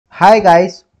Hi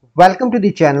guys, welcome to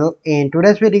the channel. In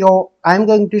today's video, I'm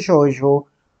going to show you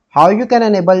how you can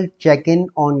enable check-in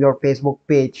on your Facebook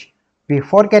page.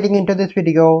 Before getting into this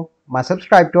video, must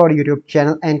subscribe to our YouTube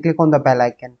channel and click on the bell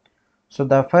icon. So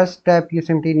the first step you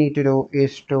simply need to do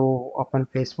is to open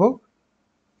Facebook.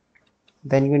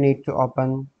 Then you need to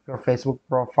open your Facebook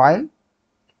profile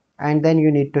and then you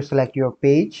need to select your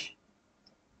page.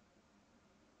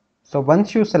 So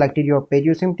once you selected your page,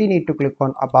 you simply need to click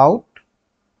on About,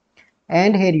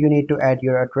 and here you need to add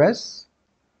your address.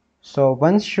 So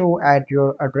once you add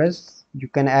your address, you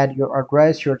can add your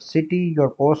address, your city,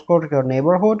 your postcode, your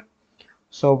neighborhood.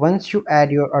 So once you add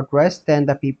your address, then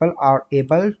the people are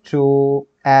able to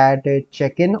add a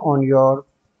check-in on your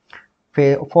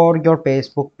for your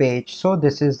Facebook page. So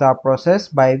this is the process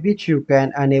by which you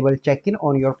can enable check-in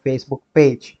on your Facebook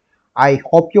page. I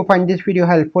hope you find this video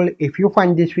helpful. If you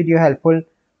find this video helpful,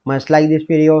 must like this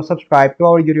video, subscribe to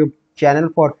our YouTube channel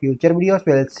for future videos.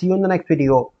 We'll see you in the next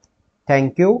video.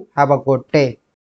 Thank you. Have a good day.